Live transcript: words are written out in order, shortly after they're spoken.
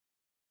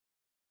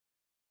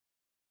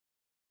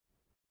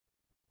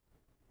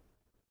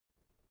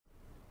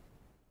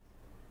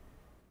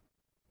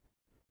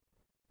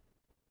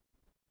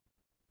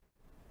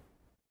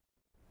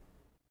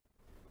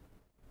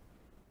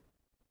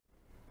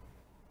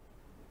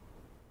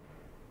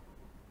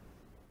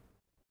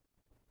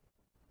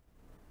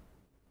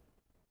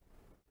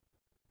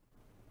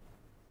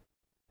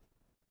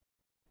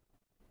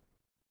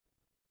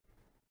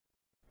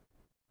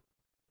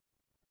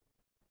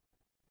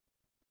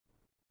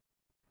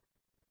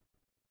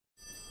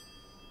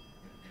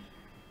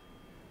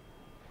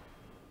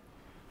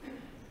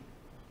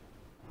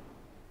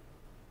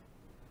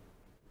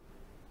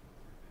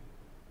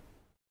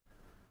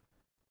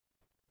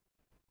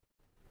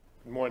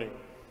Good morning.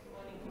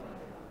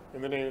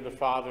 In the name of the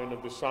Father, and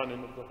of the Son,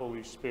 and of the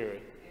Holy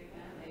Spirit.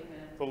 Amen.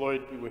 The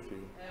Lord be with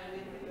you.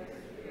 And with your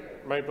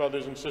spirit. My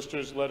brothers and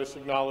sisters, let us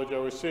acknowledge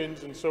our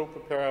sins and so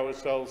prepare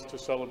ourselves to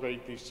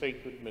celebrate these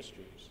sacred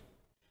mysteries.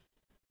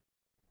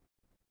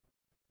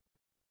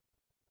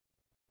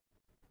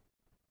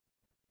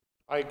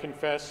 I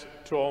confess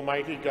to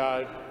Almighty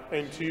God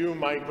and to you,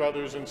 my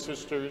brothers and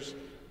sisters,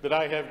 that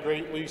I have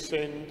greatly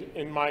sinned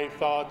in my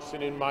thoughts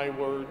and in my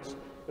words,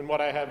 in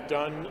what I have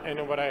done and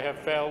in what I have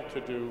failed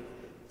to do,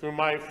 through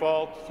my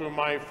fault, through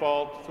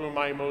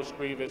my most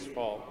grievous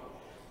fault.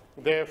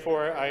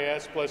 Therefore, I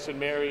ask Blessed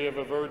Mary,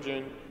 ever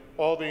Virgin,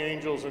 all the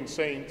angels and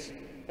saints,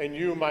 and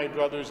you, my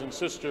brothers and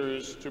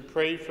sisters, to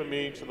pray for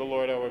me to the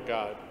Lord our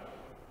God.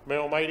 May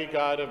Almighty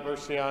God have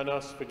mercy on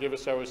us, forgive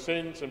us our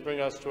sins, and bring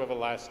us to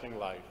everlasting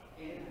life.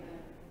 Amen.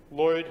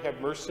 Lord,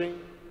 have mercy.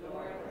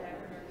 Lord, have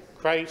mercy.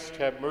 Christ,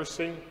 have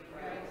mercy.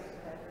 Christ,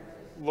 have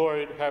mercy.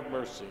 Lord, have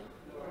mercy.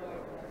 Lord, have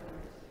mercy.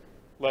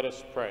 Let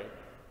us pray.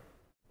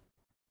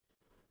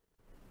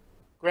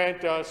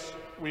 Grant us,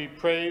 we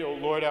pray, O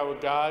Lord our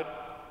God,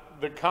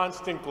 the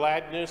constant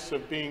gladness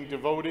of being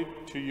devoted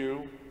to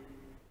you,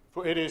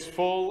 for it is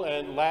full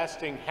and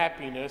lasting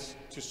happiness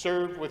to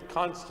serve with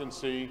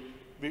constancy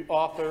the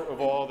author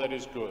of all that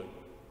is good.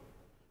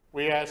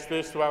 We ask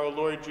this through our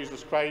Lord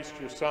Jesus Christ,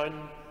 your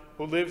Son,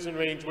 who lives and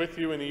reigns with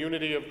you in the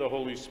unity of the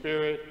Holy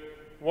Spirit,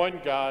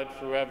 one God,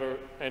 forever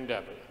and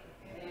ever.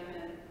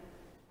 Amen.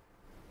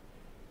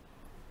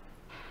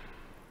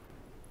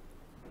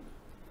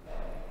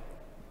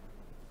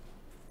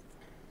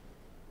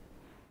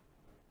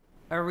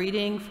 A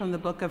reading from the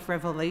book of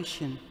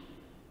Revelation.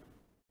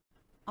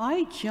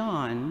 I,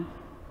 John,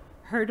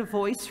 heard a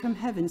voice from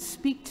heaven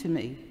speak to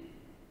me.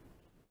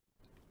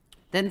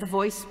 Then the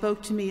voice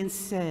spoke to me and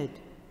said,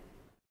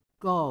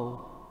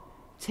 "Go,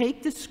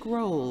 take the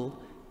scroll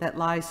that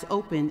lies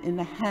open in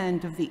the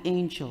hand of the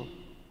angel,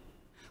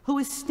 who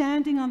is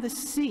standing on the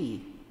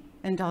sea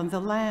and on the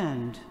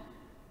land."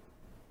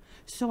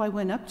 So I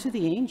went up to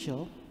the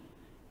angel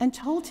and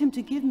told him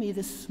to give me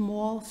the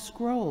small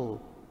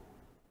scroll.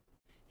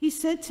 He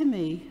said to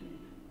me,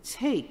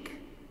 "Take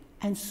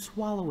and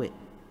swallow it.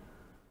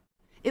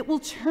 It will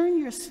turn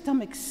your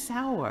stomach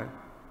sour,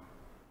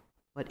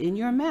 but in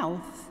your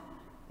mouth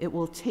it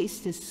will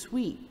taste as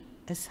sweet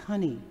as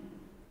honey."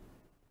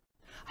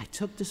 I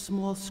took the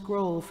small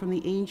scroll from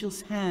the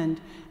angel's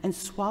hand and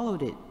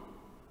swallowed it.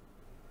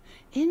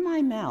 In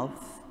my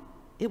mouth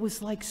it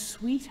was like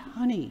sweet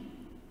honey,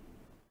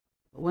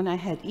 but when I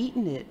had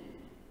eaten it,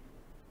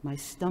 my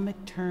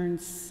stomach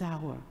turned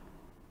sour.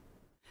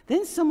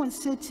 Then someone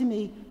said to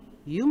me,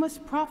 "You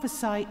must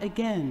prophesy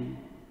again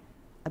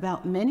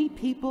about many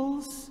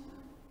peoples,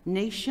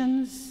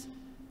 nations,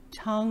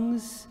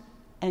 tongues,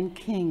 and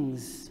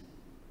kings."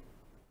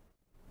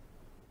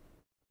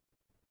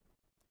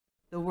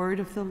 The word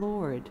of the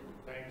Lord.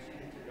 Thanks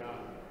be to God.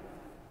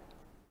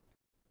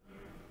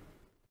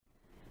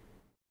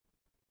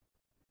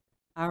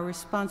 Our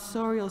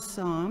responsorial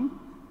psalm,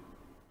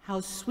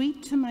 "How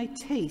sweet to my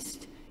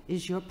taste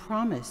is your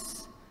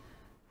promise.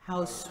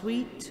 How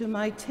sweet to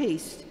my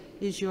taste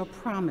is your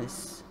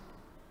promise.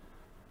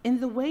 In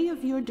the way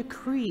of your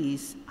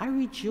decrees I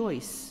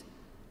rejoice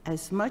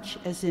as much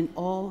as in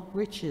all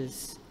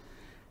riches.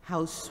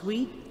 How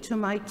sweet to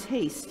my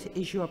taste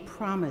is your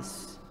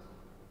promise.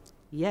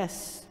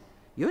 Yes,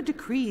 your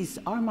decrees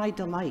are my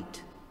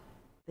delight.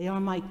 They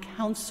are my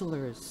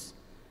counselors.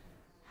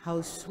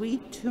 How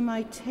sweet to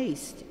my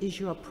taste is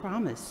your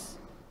promise.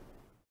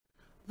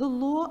 The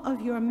law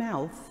of your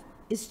mouth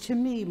is to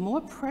me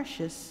more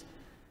precious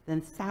than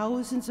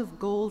thousands of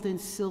gold and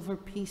silver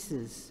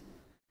pieces.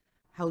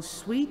 How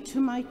sweet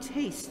to my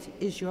taste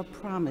is your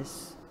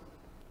promise.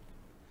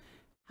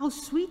 How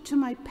sweet to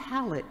my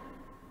palate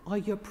are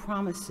your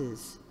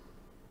promises,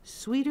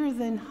 sweeter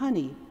than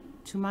honey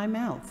to my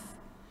mouth.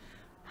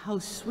 How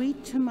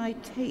sweet to my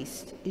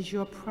taste is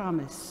your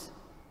promise.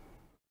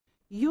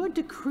 Your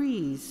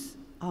decrees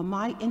are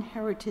my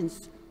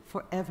inheritance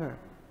forever.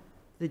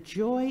 The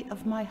joy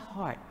of my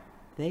heart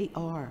they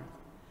are.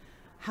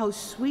 How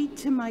sweet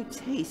to my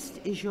taste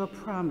is your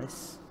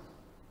promise.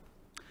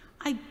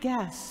 I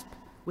gasp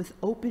with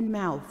open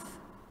mouth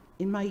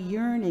in my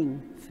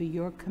yearning for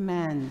your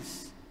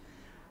commands.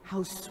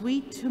 How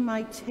sweet to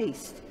my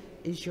taste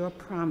is your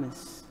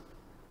promise.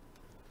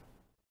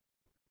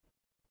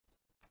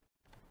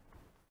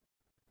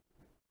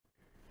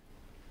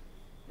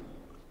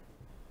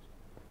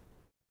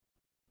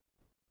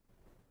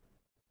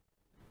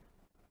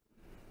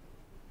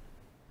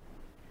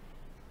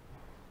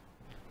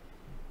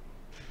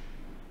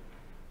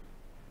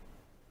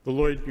 The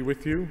Lord be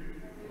with you.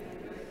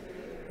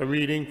 A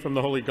reading from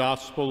the Holy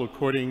Gospel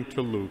according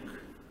to Luke.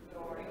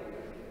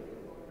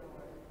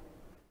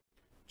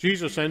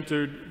 Jesus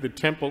entered the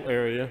temple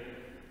area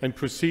and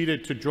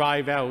proceeded to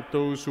drive out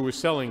those who were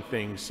selling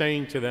things,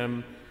 saying to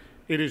them,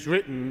 "It is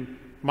written,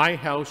 'My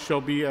house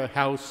shall be a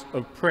house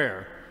of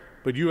prayer,'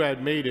 but you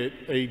had made it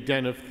a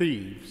den of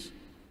thieves."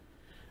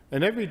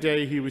 And every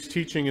day he was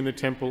teaching in the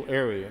temple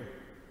area.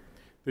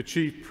 The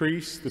chief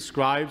priests, the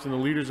scribes, and the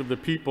leaders of the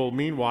people,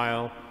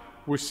 meanwhile,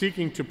 were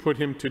seeking to put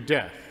him to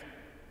death,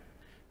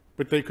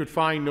 but they could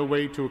find no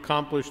way to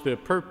accomplish their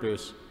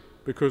purpose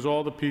because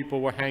all the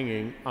people were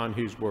hanging on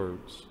his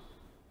words.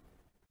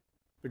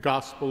 The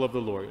Gospel of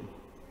the Lord.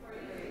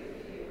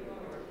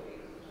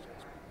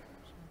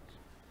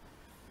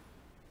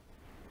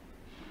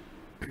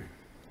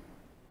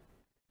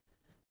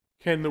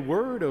 Can the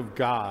Word of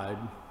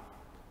God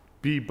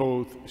be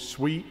both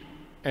sweet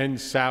and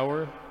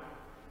sour,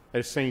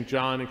 as St.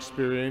 John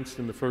experienced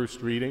in the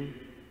first reading?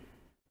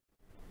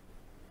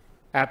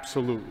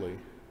 Absolutely.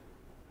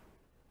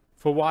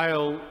 For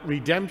while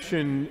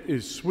redemption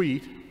is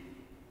sweet,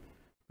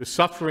 the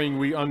suffering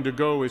we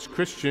undergo as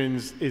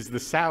Christians is the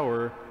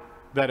sour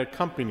that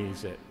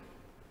accompanies it.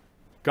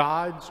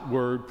 God's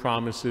Word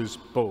promises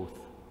both.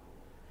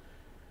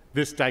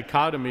 This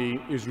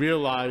dichotomy is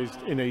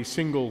realized in a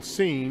single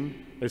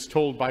scene, as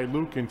told by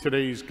Luke in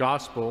today's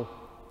Gospel.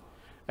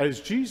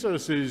 As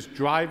Jesus is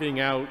driving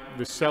out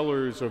the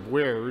sellers of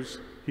wares,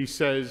 he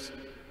says,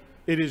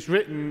 "It is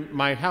written,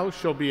 my house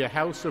shall be a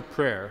house of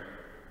prayer,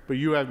 but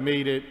you have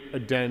made it a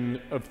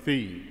den of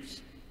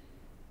thieves."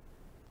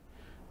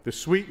 The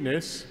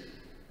sweetness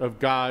of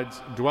God's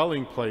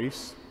dwelling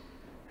place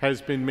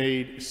has been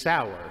made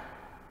sour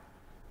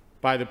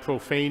by the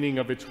profaning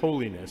of its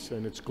holiness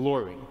and its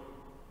glory.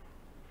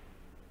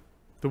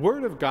 The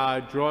Word of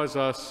God draws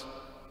us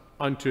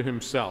unto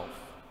himself.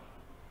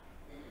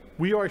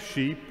 We are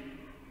sheep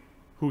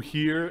who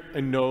hear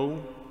and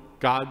know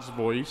God's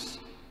voice.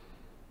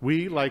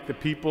 We, like the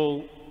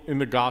people in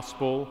the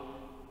Gospel,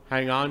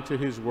 hang on to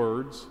his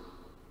words.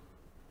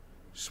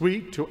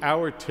 Sweet to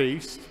our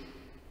taste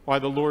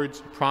are the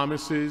Lord's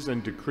promises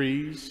and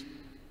decrees.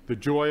 The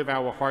joy of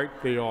our heart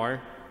they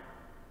are.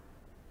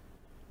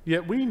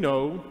 Yet we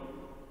know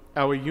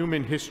our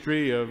human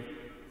history of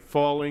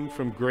falling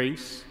from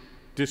grace,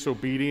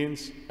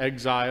 disobedience,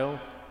 exile,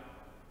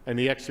 and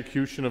the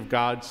execution of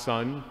God's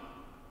Son.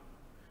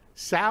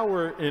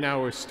 Sour in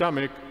our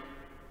stomach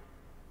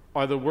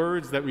are the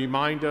words that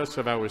remind us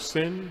of our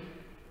sin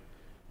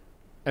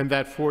and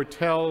that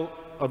foretell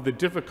of the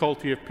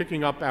difficulty of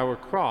picking up our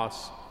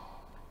cross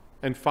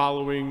and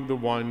following the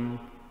one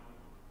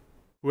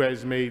who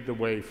has made the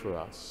way for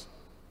us.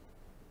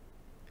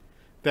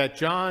 That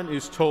John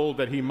is told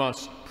that he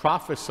must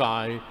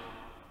prophesy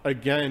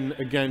again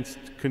against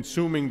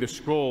consuming the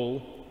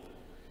scroll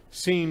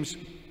seems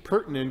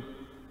pertinent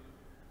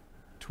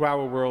to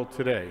our world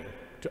today,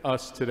 to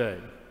us today.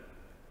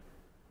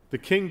 The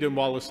kingdom,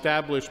 while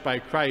established by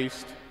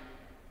Christ,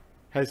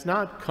 has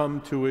not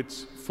come to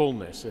its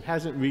fullness. It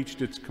hasn't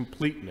reached its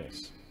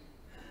completeness.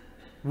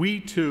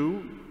 We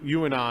too,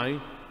 you and I,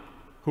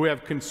 who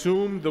have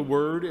consumed the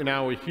word in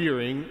our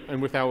hearing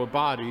and with our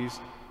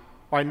bodies,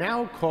 are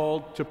now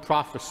called to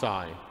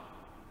prophesy,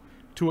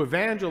 to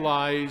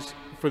evangelize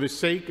for the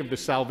sake of the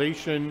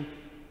salvation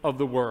of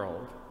the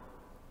world.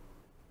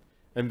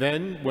 And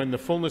then, when the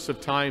fullness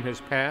of time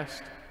has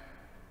passed,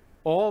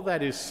 all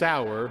that is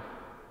sour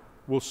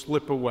will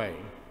slip away,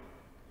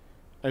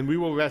 and we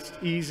will rest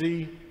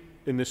easy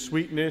in the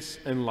sweetness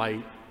and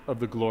light of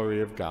the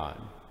glory of God.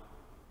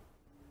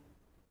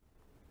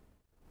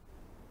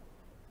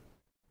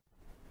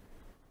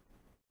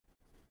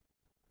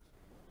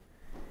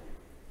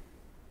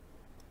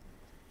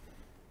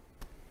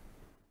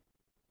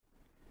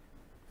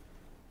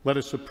 Let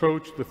us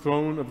approach the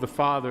throne of the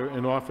Father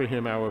and offer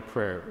him our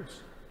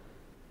prayers.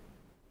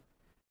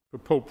 For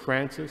Pope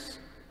Francis,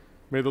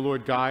 may the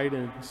Lord guide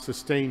and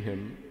sustain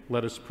him.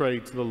 Let us pray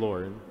to the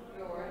Lord.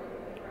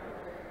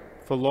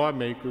 For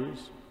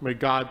lawmakers, may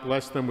God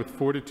bless them with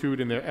fortitude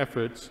in their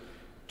efforts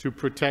to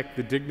protect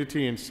the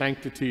dignity and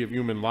sanctity of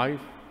human life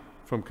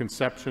from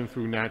conception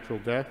through natural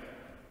death.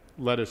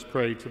 Let us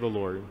pray to the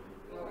Lord.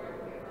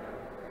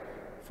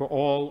 For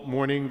all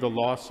mourning the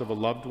loss of a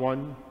loved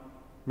one,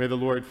 may the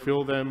Lord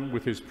fill them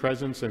with his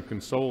presence and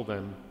console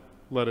them.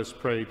 Let us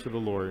pray to the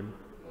Lord.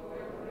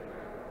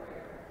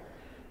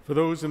 For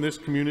those in this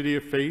community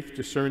of faith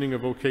discerning a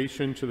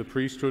vocation to the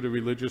priesthood or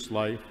religious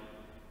life,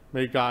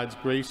 may God's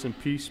grace and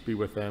peace be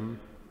with them.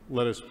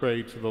 Let us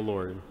pray to the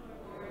Lord.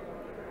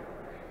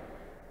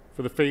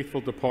 For the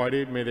faithful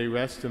departed, may they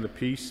rest in the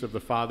peace of the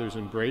Father's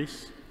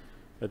embrace.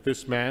 At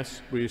this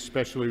Mass, we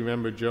especially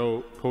remember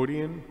Joe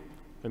Podian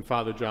and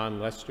Father John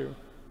Lester.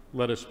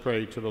 Let us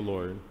pray to the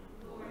Lord.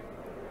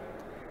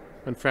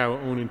 And for our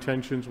own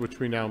intentions, which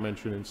we now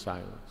mention in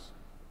silence.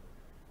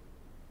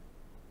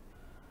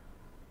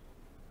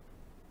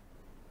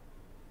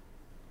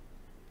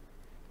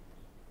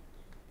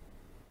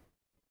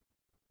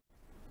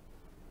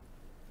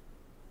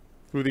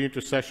 Through the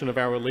intercession of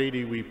Our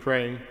Lady, we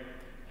pray,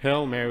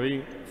 Hail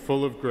Mary,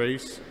 full of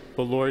grace,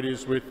 the Lord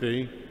is with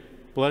thee.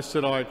 Blessed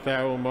art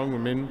thou among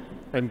women,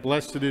 and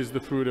blessed is the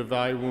fruit of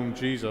thy womb,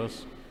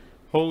 Jesus.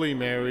 Holy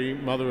Mary,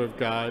 Mother of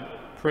God,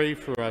 pray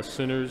for us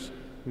sinners,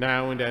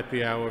 now and at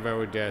the hour of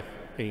our death.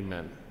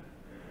 Amen.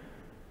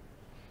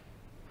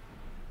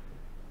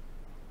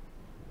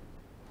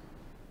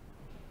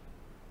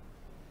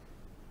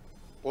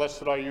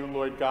 Blessed are you,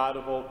 Lord God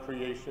of all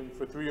creation,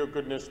 for through your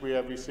goodness we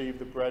have received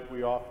the bread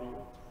we offer you,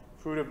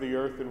 fruit of the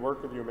earth and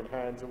work of human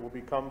hands, and will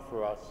become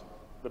for us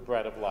the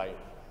bread of life.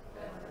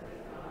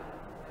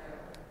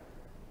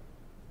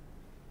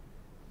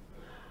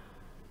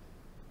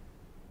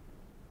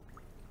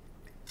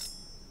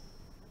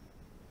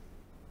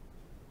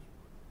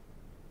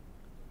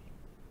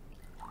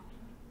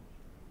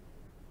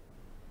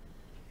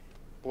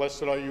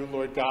 Blessed are you,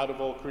 Lord God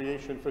of all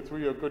creation, for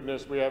through your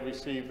goodness we have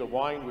received the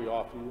wine we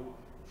offer you,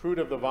 fruit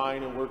of the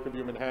vine and work of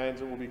human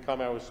hands, and will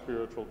become our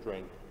spiritual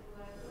drink.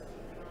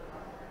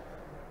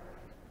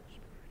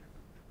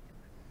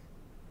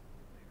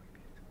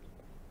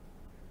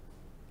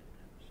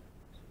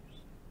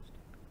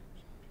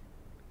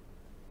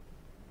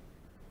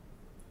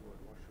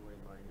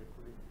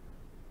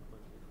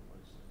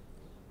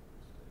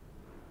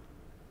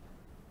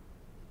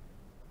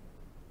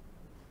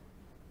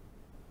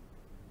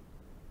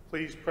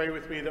 Please pray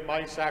with me that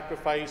my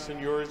sacrifice and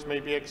yours may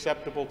be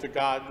acceptable to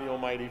God, the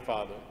Almighty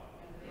Father.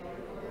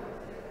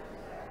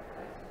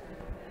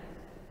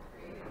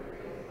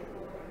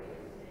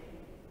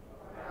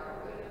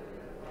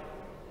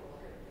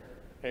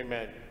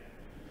 Amen.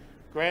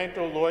 Grant,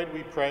 O Lord,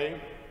 we pray,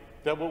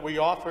 that what we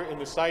offer in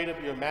the sight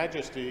of your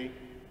majesty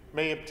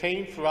may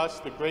obtain for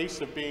us the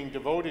grace of being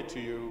devoted to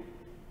you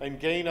and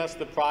gain us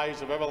the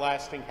prize of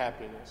everlasting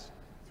happiness.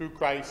 Through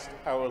Christ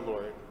our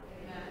Lord.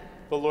 Amen.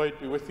 The Lord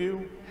be with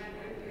you.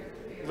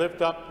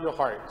 Lift up your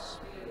hearts.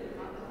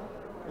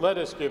 Let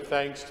us give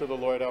thanks to the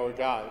Lord our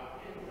God.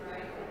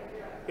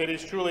 It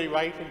is truly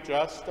right and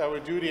just, our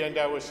duty and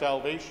our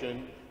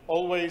salvation,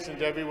 always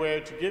and everywhere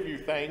to give you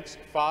thanks,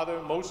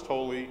 Father, most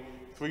holy,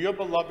 through your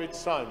beloved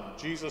Son,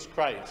 Jesus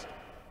Christ,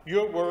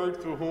 your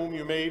word through whom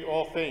you made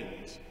all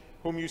things,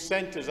 whom you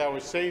sent as our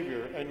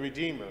Savior and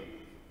Redeemer,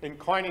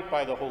 incarnate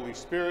by the Holy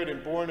Spirit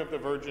and born of the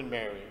Virgin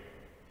Mary.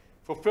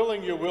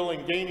 Fulfilling your will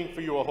and gaining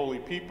for you a holy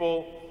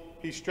people,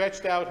 he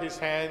stretched out his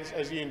hands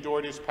as he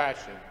endured his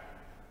passion,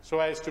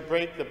 so as to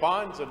break the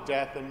bonds of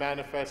death and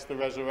manifest the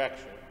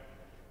resurrection.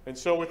 And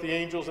so with the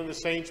angels and the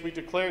saints we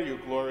declare your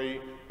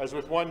glory, as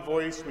with one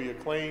voice we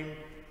acclaim,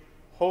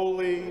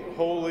 Holy,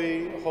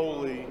 holy,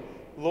 holy,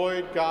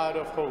 Lord God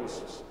of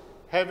hosts,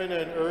 heaven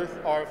and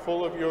earth are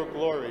full of your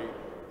glory.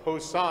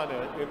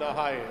 Hosanna in the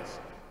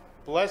highest.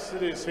 Blessed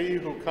is he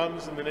who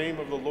comes in the name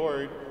of the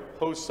Lord.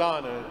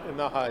 Hosanna in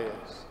the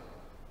highest.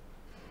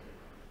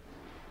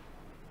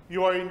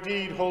 You are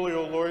indeed holy,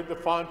 O Lord, the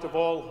font of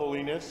all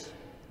holiness.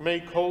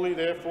 Make holy,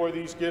 therefore,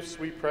 these gifts,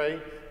 we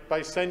pray,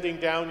 by sending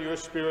down your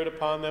Spirit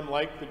upon them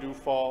like the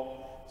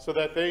dewfall, so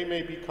that they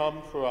may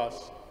become for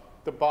us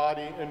the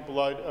body and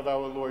blood of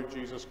our Lord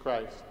Jesus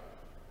Christ.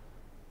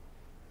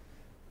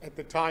 At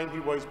the time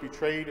he was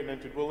betrayed and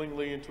entered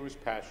willingly into his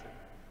passion,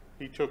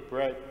 he took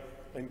bread,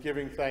 and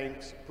giving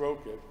thanks,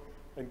 broke it,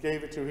 and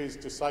gave it to his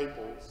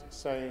disciples,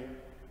 saying,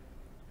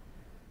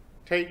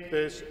 Take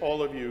this,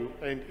 all of you,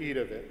 and eat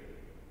of it.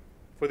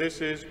 For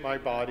this is my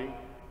body,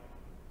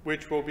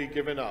 which will be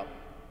given up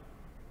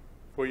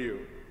for you.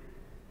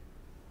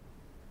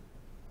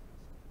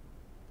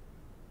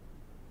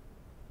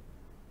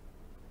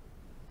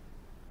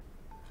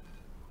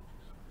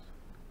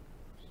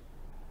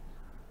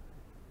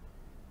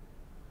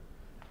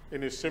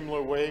 In a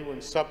similar way,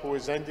 when supper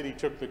was ended, he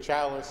took the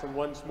chalice, and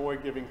once more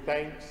giving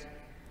thanks,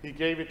 he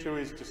gave it to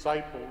his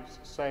disciples,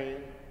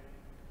 saying,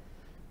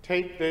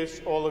 Take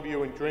this, all of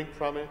you, and drink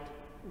from it.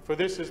 For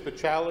this is the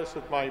chalice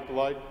of my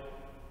blood,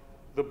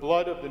 the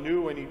blood of the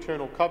new and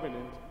eternal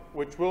covenant,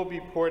 which will be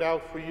poured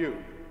out for you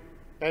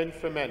and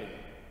for many,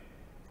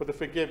 for the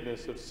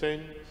forgiveness of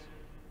sins.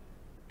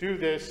 Do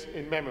this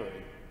in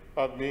memory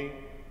of me.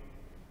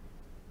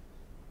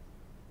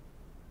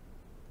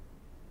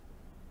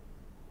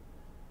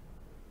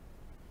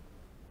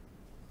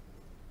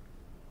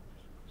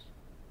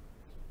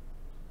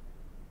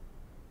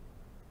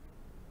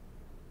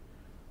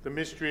 The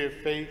mystery of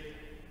faith.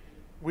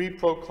 We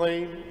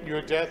proclaim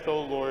your death, O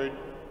Lord,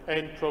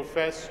 and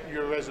profess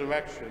your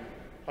resurrection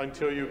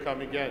until you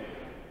come again.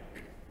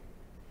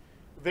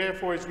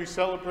 Therefore, as we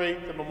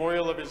celebrate the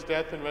memorial of his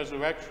death and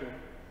resurrection,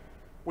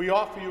 we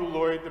offer you,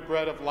 Lord, the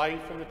bread of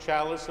life and the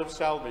chalice of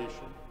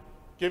salvation,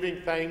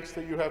 giving thanks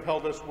that you have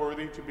held us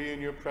worthy to be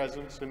in your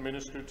presence and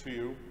minister to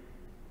you.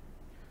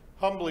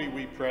 Humbly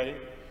we pray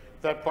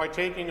that,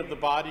 partaking of the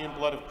body and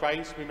blood of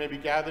Christ, we may be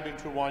gathered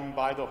into one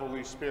by the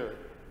Holy Spirit.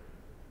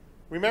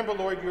 Remember,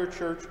 Lord, your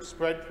church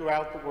spread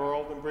throughout the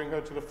world and bring her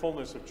to the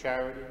fullness of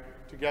charity,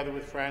 together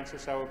with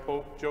Francis, our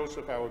Pope,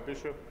 Joseph, our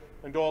Bishop,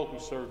 and all who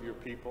serve your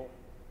people.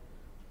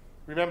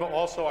 Remember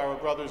also our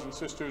brothers and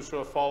sisters who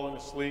have fallen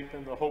asleep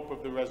in the hope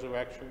of the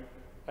resurrection,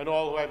 and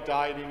all who have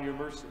died in your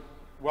mercy.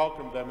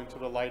 Welcome them into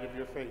the light of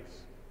your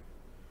face.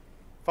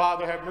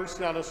 Father, have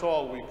mercy on us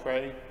all, we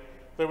pray,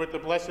 that with the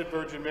Blessed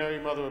Virgin Mary,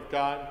 Mother of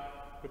God,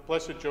 with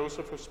blessed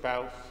Joseph, her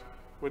spouse,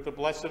 with the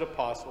blessed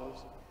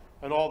apostles,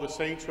 and all the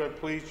saints who have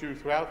pleased you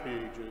throughout the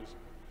ages,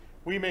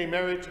 we may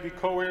merit to be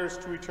co-heirs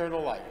to eternal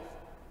life,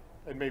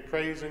 and may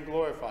praise and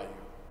glorify you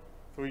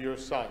through your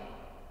Son,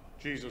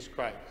 Jesus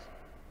Christ.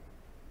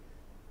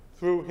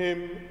 through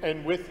him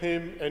and with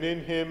him and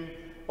in him,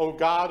 O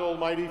God,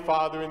 Almighty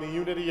Father, in the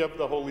unity of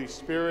the Holy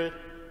Spirit,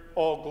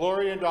 all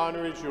glory and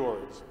honor is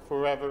yours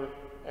forever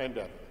and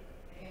ever.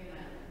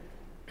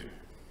 Amen.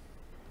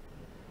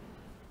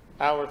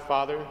 Our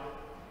Father,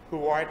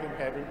 who art in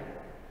heaven,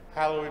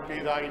 hallowed be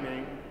thy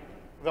name.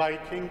 Thy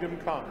kingdom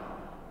come,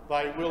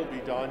 thy will be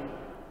done,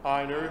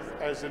 on earth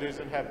as it is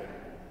in heaven.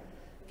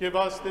 Give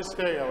us this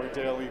day our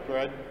daily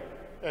bread,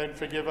 and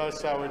forgive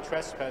us our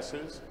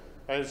trespasses,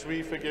 as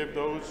we forgive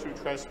those who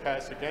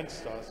trespass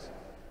against us.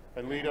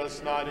 And lead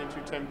us not into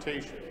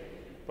temptation,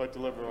 but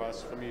deliver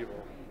us from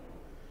evil.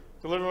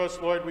 Deliver us,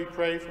 Lord, we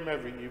pray, from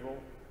every evil.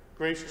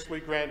 Graciously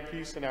grant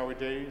peace in our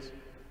days,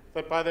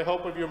 that by the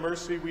help of your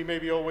mercy we may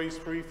be always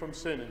free from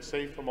sin and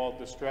safe from all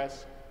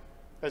distress,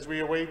 as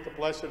we await the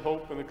blessed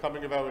hope and the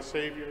coming of our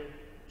Savior,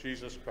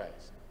 Jesus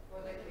Christ.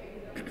 For the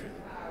kingdom,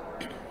 the power,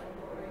 and the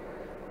glory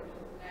are yours,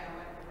 now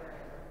and forever.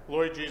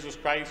 Lord Jesus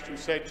Christ, who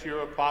said to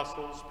your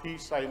apostles,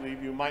 "Peace I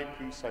leave you, my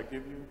peace I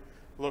give you,"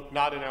 look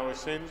not in our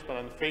sins, but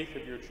on the faith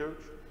of your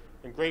church,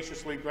 and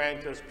graciously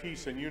grant us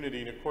peace and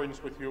unity in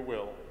accordance with your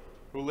will,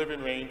 who live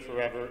and reign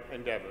forever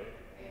and ever.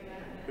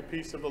 Amen. The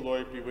peace of the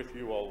Lord be with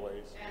you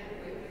always.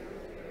 And with your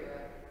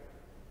spirit.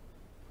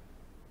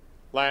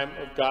 Lamb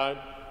of God,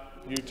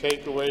 you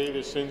take away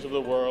the sins of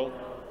the world,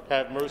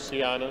 have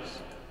mercy on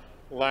us.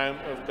 Lamb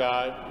of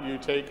God, you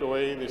take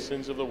away the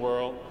sins of the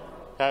world,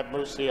 have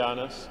mercy on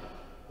us.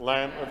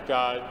 Lamb of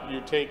God,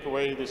 you take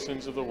away the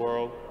sins of the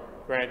world,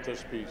 grant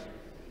us peace.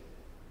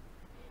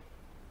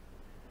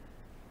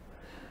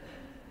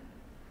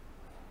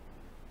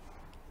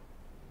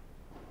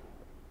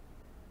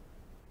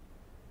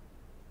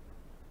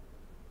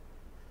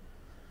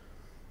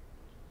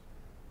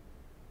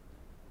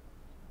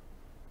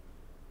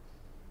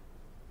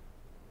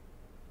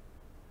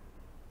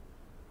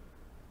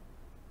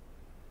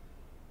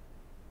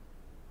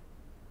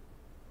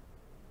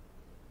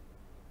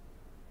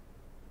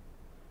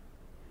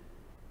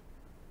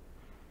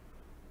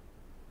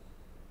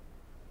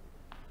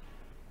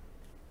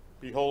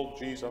 Behold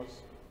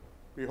Jesus,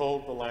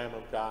 behold the Lamb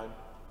of God.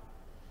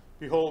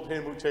 Behold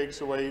him who takes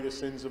away the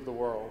sins of the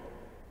world.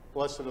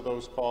 Blessed are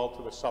those called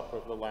to the supper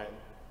of the Lamb.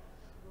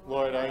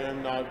 Lord, I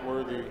am not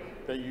worthy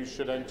that you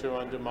should enter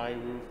under my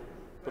roof,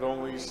 but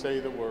only say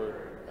the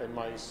word, and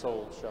my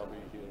soul shall be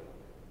healed.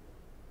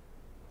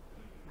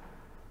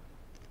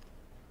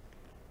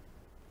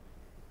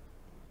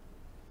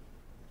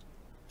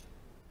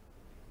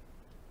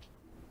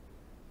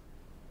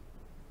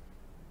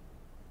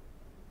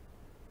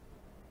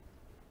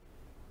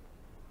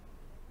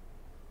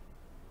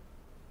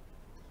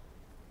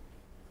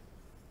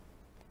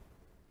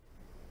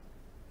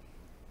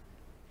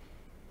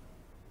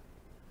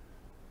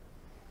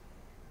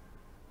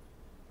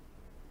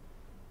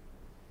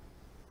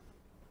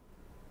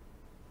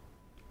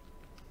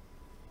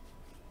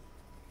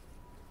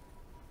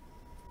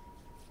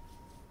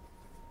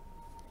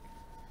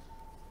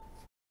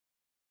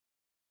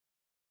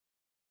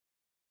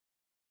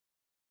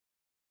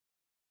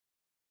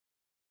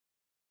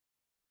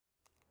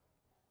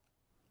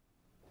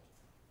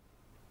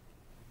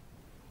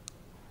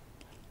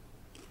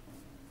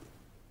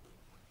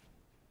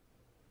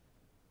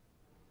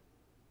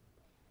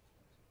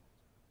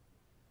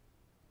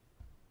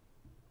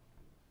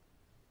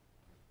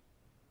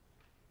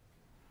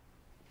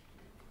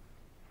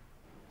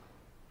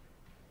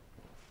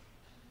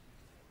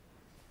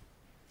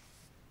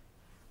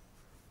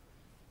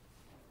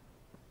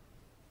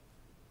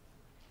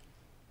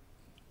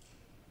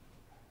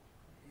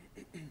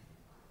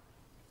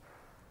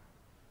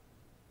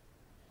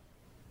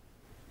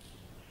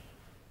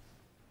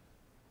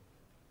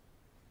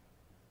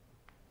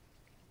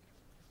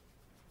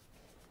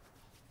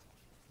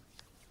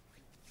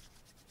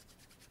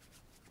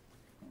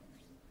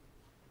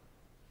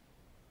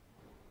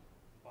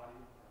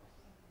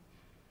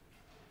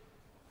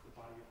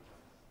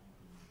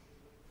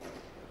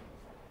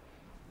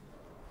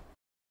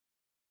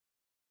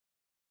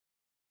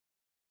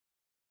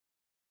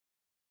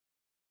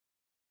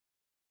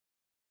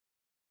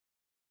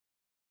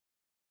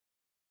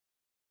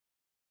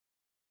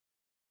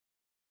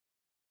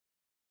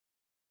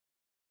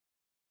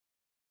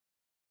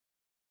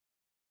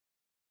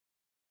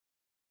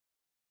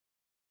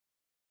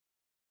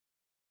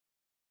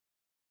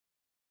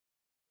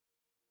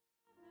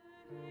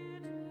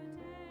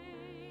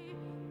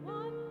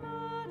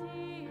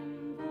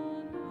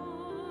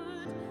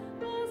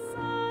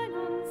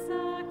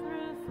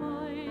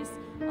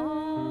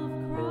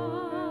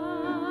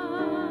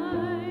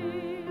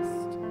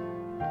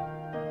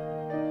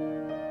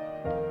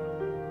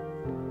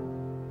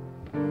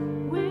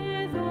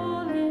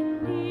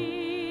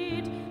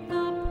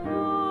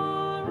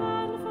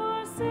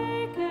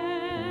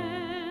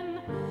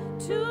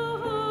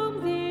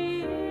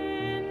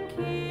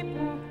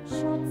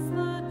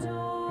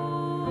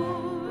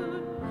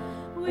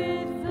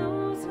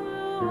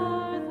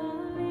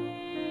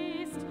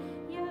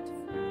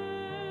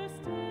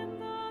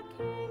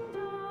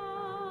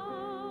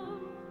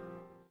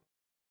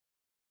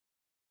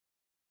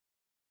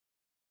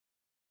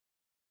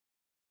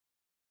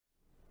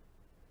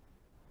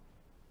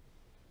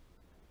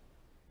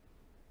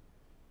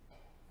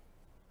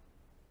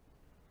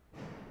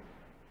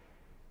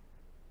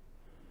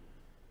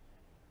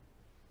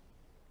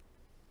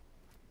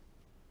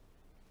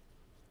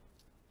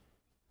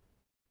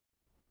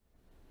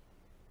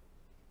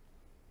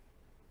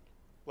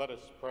 Let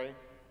us pray.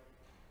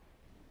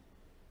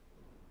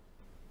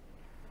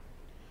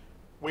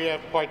 We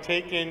have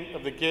partaken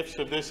of the gifts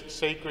of this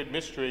sacred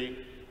mystery,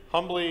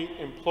 humbly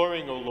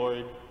imploring, O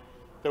Lord,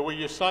 that what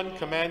your Son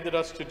commanded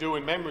us to do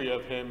in memory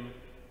of him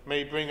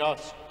may bring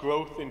us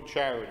growth in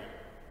charity.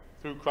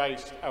 Through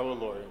Christ our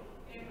Lord.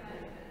 Amen.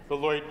 The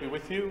Lord be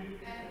with you.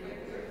 And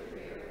with your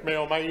spirit. May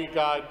Almighty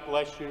God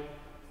bless you,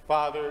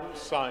 Father,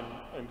 Son,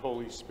 and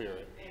Holy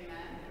Spirit. Amen.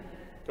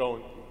 Go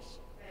in peace.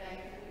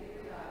 Thanks be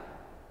to God.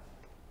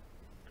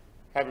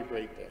 Have a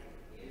great day.